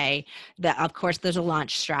every day, of course, there's a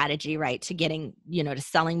launch strategy, right? To getting, you know, to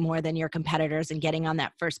selling more than your competitors and getting on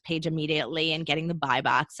that first page immediately and getting the buy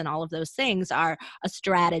box and all of those things are a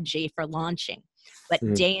strategy for launching.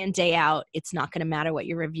 But day in, day out, it's not going to matter what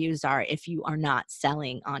your reviews are if you are not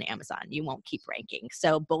selling on Amazon. You won't keep ranking.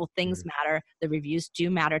 So both things matter. The reviews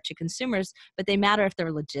do matter to consumers, but they matter if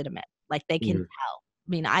they're legitimate. Like they can tell. I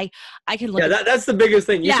mean, I can look. Yeah, that's the biggest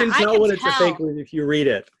thing. You can tell when it's a fake one if you read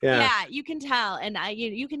it. Yeah, you can tell, and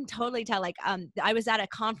you can totally tell. Like, I was at a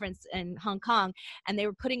conference in Hong Kong, and they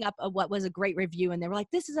were putting up what was a great review, and they were like,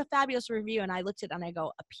 "This is a fabulous review," and I looked at it and I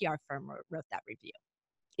go, "A PR firm wrote that review.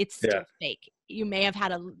 It's still fake. You may have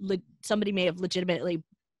had somebody may have legitimately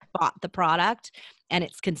bought the product, and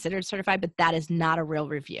it's considered certified, but that is not a real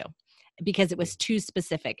review." Because it was too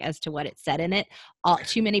specific as to what it said in it,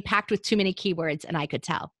 packed with too many keywords, and I could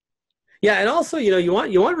tell. Yeah, and also, you know, you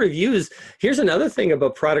want reviews. Here's another thing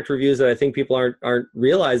about product reviews that I think people aren't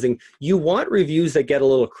realizing. You want reviews that get a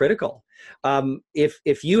little critical.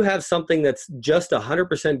 If you have something that's just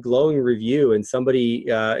 100% glowing review and somebody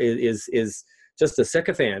is just a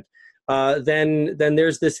sycophant, then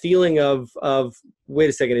there's this feeling of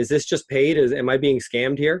wait a second, is this just paid? Am I being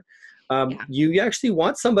scammed here? You actually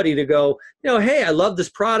want somebody to go, you know, hey, I love this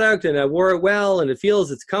product and I wore it well and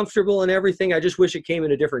it's comfortable and everything. I just wish it came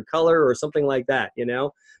in a different color or something like that. You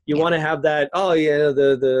know, you want to have that. Oh yeah,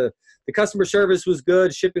 the customer service was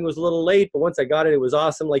good. Shipping was a little late, but once I got it, it was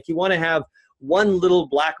awesome. Like you want to have one little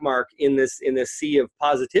black mark in this sea of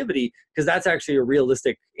positivity, because that's actually a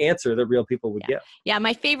realistic answer that real people would give. Yeah,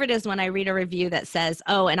 my favorite is when I read a review that says,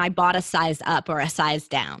 "Oh, and I bought a size up or a size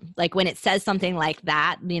down." Like when it says something like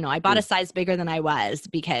that, you know, I bought a size bigger than I was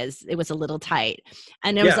because it was a little tight,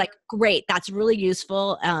 and it was like, great, that's really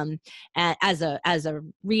useful as a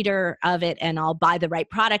reader of it, and I'll buy the right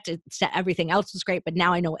product. Everything else was great, but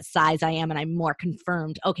now I know what size I am, and I'm more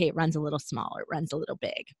confirmed. Okay, it runs a little small, or it runs a little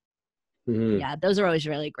big. Yeah, those are always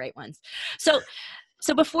really great ones. So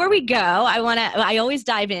before we go, I always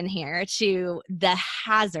dive in here to the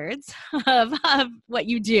hazards of what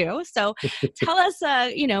you do. So tell us,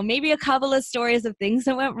 you know, maybe a couple of stories of things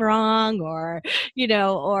that went wrong, or, you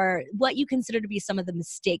know, or what you consider to be some of the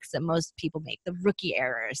mistakes that most people make, the rookie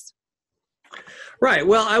errors. Right.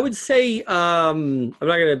 Well, I would say I'm not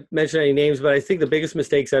going to mention any names, but I think the biggest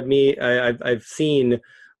mistakes I've seen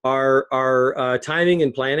are timing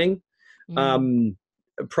and planning. Mm. Um,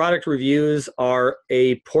 Product reviews are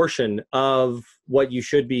a portion of what you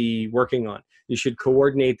should be working on. You should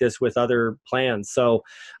coordinate this with other plans. So,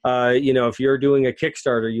 if you're doing a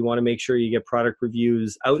Kickstarter, you want to make sure you get product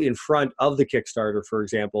reviews out in front of the Kickstarter, for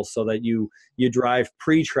example, so that you drive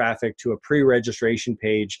pre-traffic to a pre-registration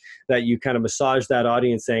page, that you kind of massage that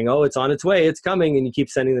audience saying, oh, it's on its way, it's coming. And you keep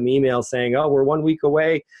sending them emails saying, oh, we're 1 week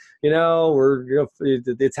away.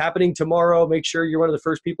 It's happening tomorrow. Make sure you're one of the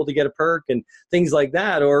first people to get a perk and things like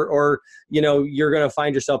that. Or you're going to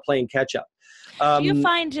find yourself playing catch up. Do you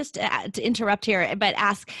find, just to interrupt here, but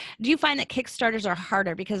ask, do you find that Kickstarters are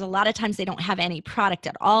harder because a lot of times they don't have any product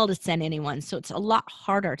at all to send anyone, so it's a lot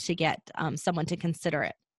harder to get someone to consider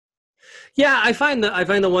it? Yeah, I find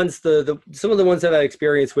the ones some of the ones that I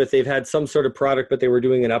experience with, they've had some sort of product, but they were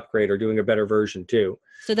doing an upgrade or doing a better version too.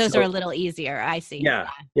 So those are a little easier. I see. Yeah,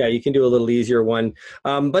 you can do a little easier one.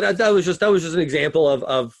 But that was just an example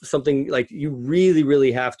of something like you really,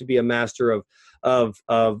 really have to be a master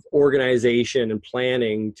of organization and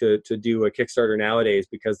planning to do a Kickstarter nowadays,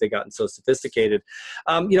 because they've gotten so sophisticated.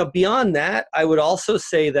 Beyond that, I would also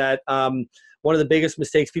say that one of the biggest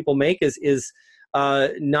mistakes people make is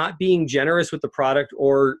not being generous with the product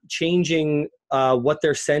or changing what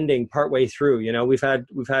they're sending partway through. We've had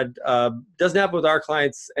doesn't happen with our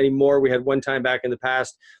clients anymore. We had one time back in the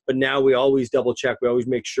past, but now we always double check. We always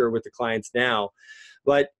make sure with the clients now.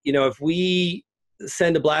 But if we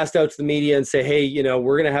send a blast out to the media and say, hey,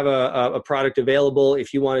 we're going to have a product available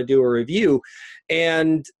if you want to do a review,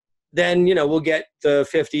 and then we'll get the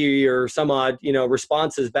 50 or some odd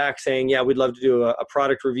responses back saying, yeah, we'd love to do a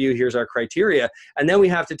product review, here's our criteria. And then we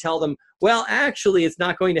have to tell them, well, actually it's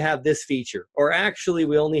not going to have this feature, or actually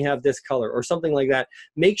we only have this color, or something like that.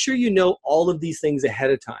 Make sure you know all of these things ahead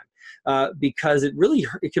of time, because it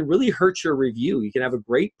can really hurt your review. You can have a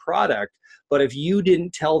great product, but if you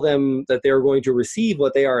didn't tell them that they're going to receive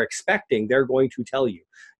what they are expecting, they're going to tell you.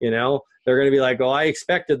 They're going to be like, oh, I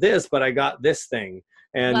expected this, but I got this thing.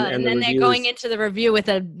 And then they're going into the review with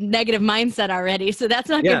a negative mindset already, so that's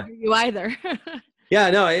not good for you either. Yeah,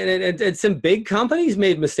 no, and some big companies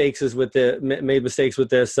made mistakes with this.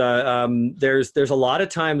 There's a lot of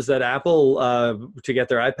times that Apple, to get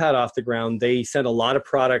their iPad off the ground, they sent a lot of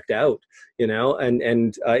product out,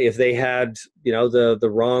 and if they had the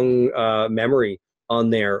wrong memory on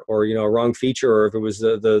there, or a wrong feature, or if it was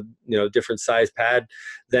the different size pad,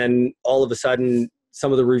 then all of a sudden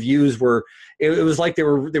some of the reviews were, it was like they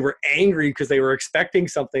were angry because they were expecting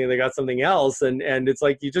something and they got something else. And it's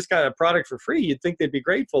like, you just got a product for free. You'd think they'd be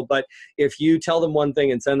grateful. But if you tell them one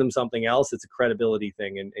thing and send them something else, it's a credibility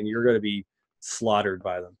thing, and you're going to be slaughtered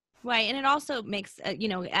by them. Right. And it also makes,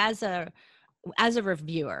 as a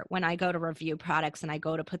reviewer, when I go to review products and I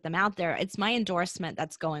go to put them out there, it's my endorsement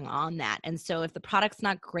that's going on that. And so if the product's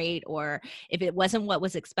not great, or if it wasn't what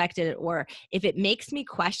was expected, or if it makes me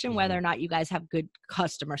question whether or not you guys have good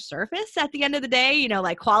customer service at the end of the day,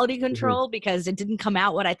 like quality control, because it didn't come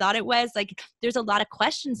out what I thought it was, like there's a lot of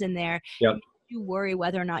questions in there. Yep. You worry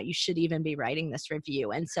whether or not you should even be writing this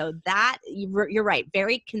review. And so that you're right,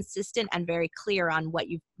 very consistent and very clear on what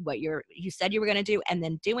you said you were going to do, and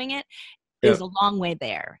then doing it is a long way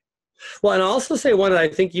there. Well, and I'll also say one that I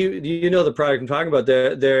think you know the product I'm talking about,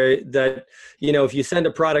 that if you send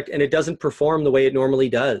a product and it doesn't perform the way it normally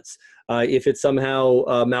does, if it somehow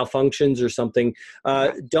malfunctions or something,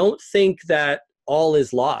 don't think that all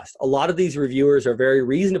is lost. A lot of these reviewers are very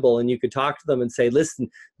reasonable, and you could talk to them and say, listen,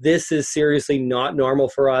 this is seriously not normal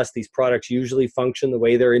for us. These products usually function the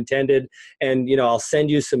way they're intended. And, I'll send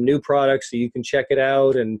you some new products so you can check it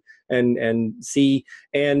out and see.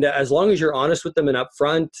 And as long as you're honest with them and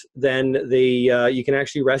upfront, then you can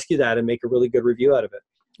actually rescue that and make a really good review out of it.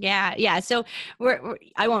 Yeah. So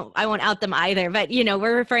I won't out them either, but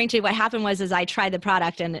we're referring to what happened was I tried the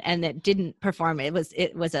product and it didn't perform. It was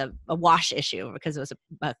a wash issue because it was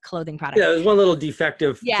a clothing product. Yeah, it was one little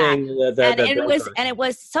defective thing. It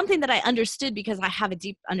was something that I understood because I have a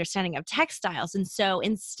deep understanding of textiles. And so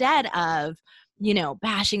instead of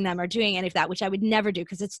bashing them or doing any of that, which I would never do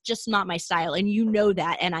because it's just not my style, and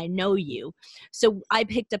that, and I know you. So I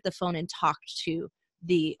picked up the phone and talked to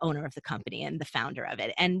the owner of the company and the founder of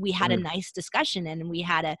it. And we had a nice discussion, and we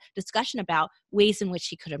had a discussion about ways in which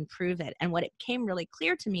he could improve it. And what it became really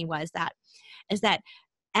clear to me is that,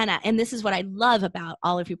 Anna, and this is what I love about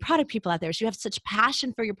all of you product people out there, is you have such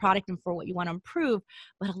passion for your product and for what you want to improve.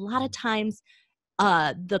 But a lot of times,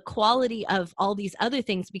 the quality of all these other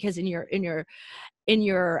things, because in your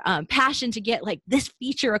passion to get like this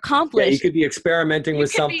feature Yeah, accomplished. you could be experimenting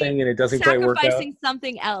with Could be something and it doesn't quite work out. sacrificing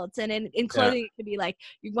something else. And in clothing, it could be like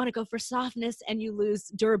you want to go for softness and you lose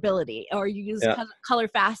durability, or you use color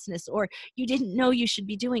fastness, or you didn't know you should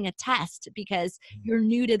be doing a test because you're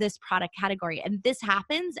new to this product category. And this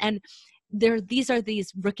happens. And these are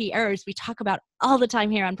these rookie errors we talk about all the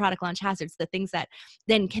time here on Product Launch Hazards, the things that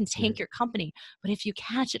then can tank your company. But if you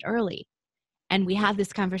catch it early, and we have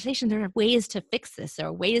this conversation, there are ways to fix this. There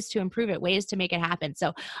are ways to improve it, ways to make it happen.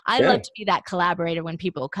 So I love to be that collaborator when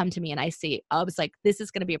people come to me and I see, I was like, this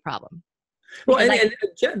is going to be a problem. Well, and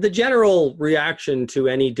the general reaction to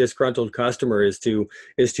any disgruntled customer is to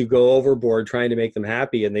go overboard trying to make them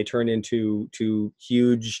happy, and they turn into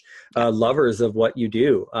huge lovers of what you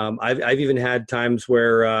do. I've even had times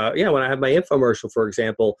where when I have my infomercial, for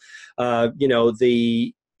example,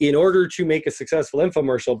 in order to make a successful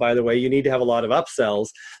infomercial, by the way, you need to have a lot of upsells.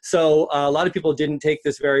 So a lot of people didn't take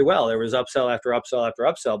this very well. There was upsell after upsell after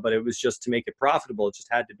upsell, but it was just to make it profitable. It just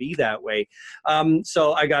had to be that way.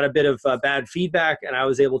 So I got a bit of bad feedback, and I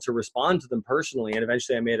was able to respond to them personally. And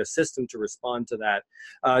eventually I made a system to respond to that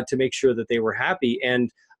to make sure that they were happy. And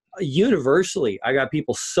universally, I got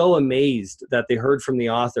people so amazed that they heard from the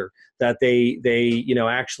author, that they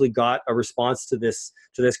actually got a response to this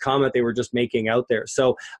comment they were just making out there.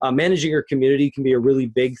 So managing your community can be a really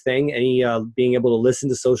big thing. Being able to listen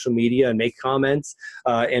to social media and make comments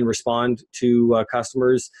and respond to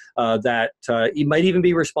customers that you might even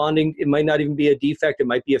be responding. It might not even be a defect. It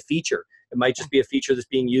might be a feature. It might just be a feature that's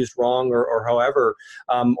being used wrong or however,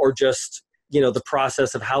 or just the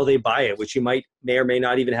process of how they buy it, which you may or may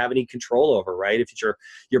not even have any control over, right? If it's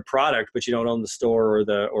your product, but you don't own the store or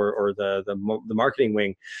the marketing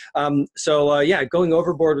wing. Going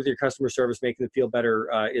overboard with your customer service, making them feel better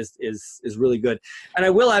is really good. And I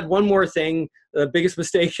will add one more thing. The biggest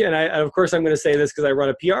mistake, and of course I'm going to say this because I run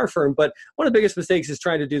a PR firm, but one of the biggest mistakes is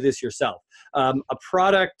trying to do this yourself. A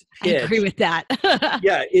product pitch. I agree with that.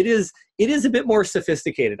 Yeah, it is a bit more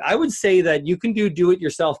sophisticated. I would say that you can do it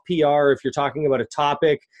yourself PR if you're talking about a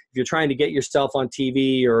topic, if you're trying to get yourself on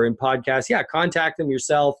TV or in podcasts, contact them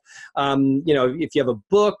yourself. If you have a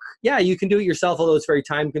book, you can do it yourself, although it's very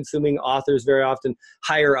time consuming. Authors very often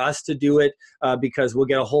hire us to do it because we'll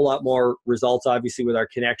get a whole lot more results, obviously, with our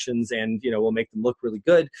connections, and we'll make them look really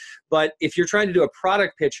good. But if you're trying to do a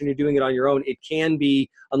product pitch and you're doing it on your own, it can be,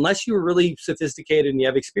 unless you're really sophisticated and you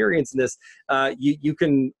have experience in this, you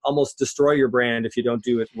can almost destroy your brand if you don't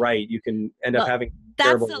do it right. You can end up having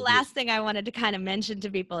that's the last thing I wanted to kind of mention to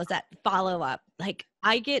people is that follow up. Like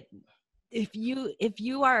if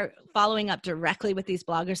you are following up directly with these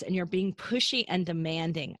bloggers and you're being pushy and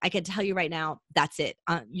demanding, I can tell you right now, that's it.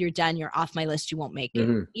 You're done. You're off my list. You won't make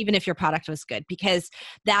it, even if your product was good, because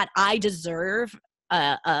that I deserve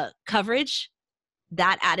coverage,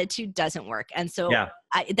 that attitude doesn't work. And so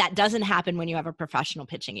that doesn't happen when you have a professional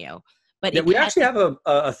pitching you. But we actually have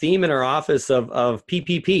a theme in our office of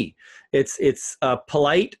PPP. It's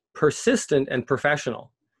polite, persistent, and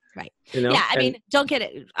professional. Right. Yeah. I mean, don't get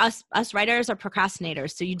it. Us writers are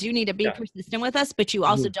procrastinators. So you do need to be persistent with us, but you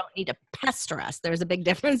also don't need to pester us. There's a big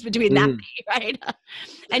difference between that, right?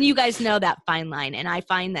 And you guys know that fine line. And I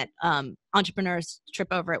find that entrepreneurs trip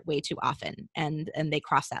over it way too often, and they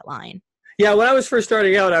cross that line. Yeah, when I was first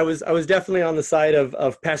starting out, I was definitely on the side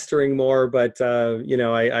of pestering more, but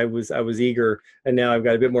I was eager, and now I've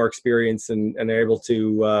got a bit more experience and are able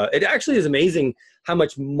to. It actually is amazing how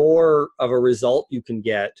much more of a result you can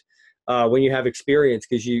get when you have experience,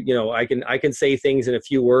 because I can say things in a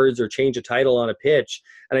few words or change a title on a pitch,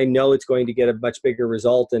 and I know it's going to get a much bigger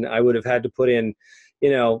result, and I would have had to put in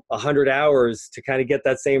 100 hours to kind of get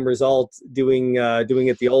that same result doing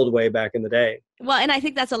it the old way back in the day. Well, and I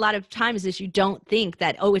think that's a lot of times is you don't think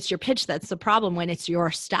that, it's your pitch that's the problem when it's your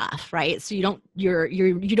stuff, right? So you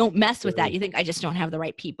don't mess with that. You think I just don't have the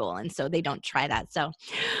right people, and so they don't try that. So,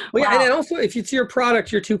 and also if it's your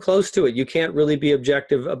product, you're too close to it. You can't really be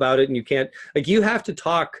objective about it, and you can't you have to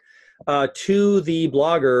talk to the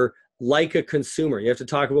blogger like a consumer. You have to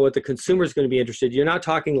talk about what the consumer is going to be interested. You're not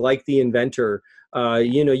talking like the inventor.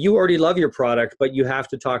 You already love your product, but you have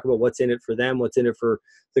to talk about what's in it for them, what's in it for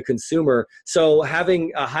the consumer. So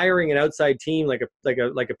hiring an outside team like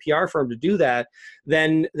a PR firm to do that,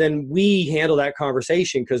 then we handle that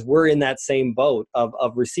conversation because we're in that same boat of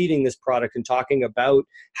receiving this product and talking about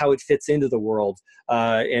how it fits into the world.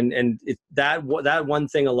 That one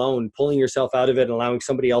thing alone, pulling yourself out of it and allowing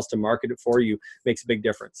somebody else to market it for you, makes a big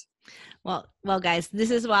difference. Well, Well, guys,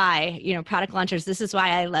 this is why, product launchers, this is why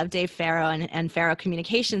I love Dave Farrow and Farrow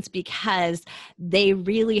Communications, because they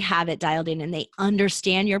really have it dialed in and they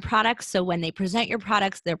understand your products. So when they present your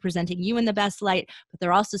products, they're presenting you in the best light, but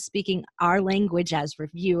they're also speaking our language as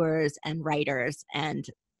reviewers and writers and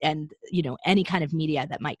any kind of media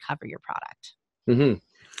that might cover your product. Mm-hmm.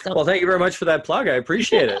 So, well, thank you very much for that plug. I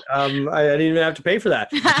appreciate it. I didn't even have to pay for that.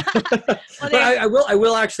 But I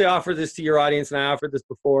will actually offer this to your audience, and I offered this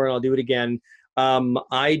before, and I'll do it again.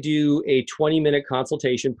 I do a 20-minute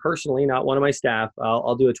consultation personally, not one of my staff.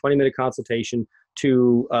 I'll do a 20-minute consultation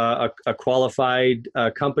to a qualified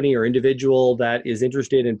company or individual that is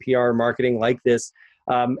interested in PR marketing like this.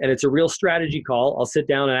 And it's a real strategy call. I'll sit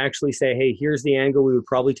down and actually say, hey, here's the angle we would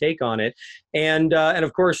probably take on it. And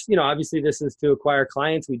of course, obviously this is to acquire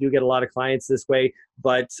clients. We do get a lot of clients this way,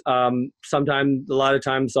 but a lot of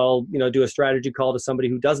times I'll, do a strategy call to somebody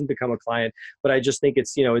who doesn't become a client, but I just think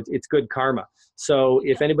it's, it's good karma. So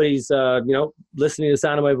if anybody's, listening to the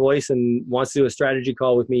sound of my voice and wants to do a strategy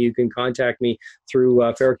call with me, you can contact me through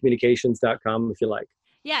farrowcommunications.com if you like.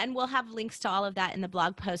 Yeah, and we'll have links to all of that in the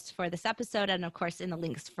blog post for this episode, and of course in the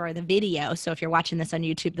links for the video. So if you're watching this on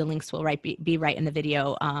YouTube, the links will be right in the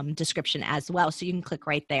video description as well. So you can click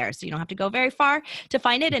right there. So you don't have to go very far to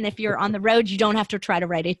find it. And if you're on the road, you don't have to try to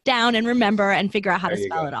write it down and remember and figure out how to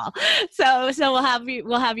spell it all. So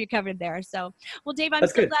we'll have you covered there. So, well, Dave, I'm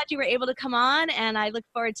so glad you were able to come on, and I look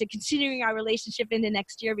forward to continuing our relationship into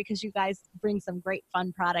next year, because you guys bring some great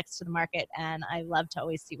fun products to the market, and I love to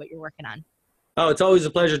always see what you're working on. Oh, it's always a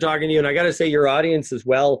pleasure talking to you. And I got to say, your audience as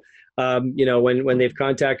well, when they've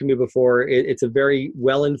contacted me before, it's a very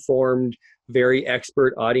well-informed, very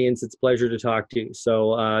expert audience. It's a pleasure to talk to.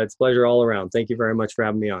 So it's a pleasure all around. Thank you very much for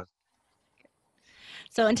having me on.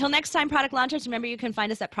 So until next time, product launchers, remember you can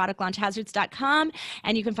find us at productlaunchhazards.com,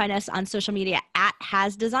 and you can find us on social media at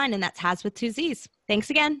HasDesign, and that's Has with 2 Z's. Thanks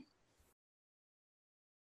again.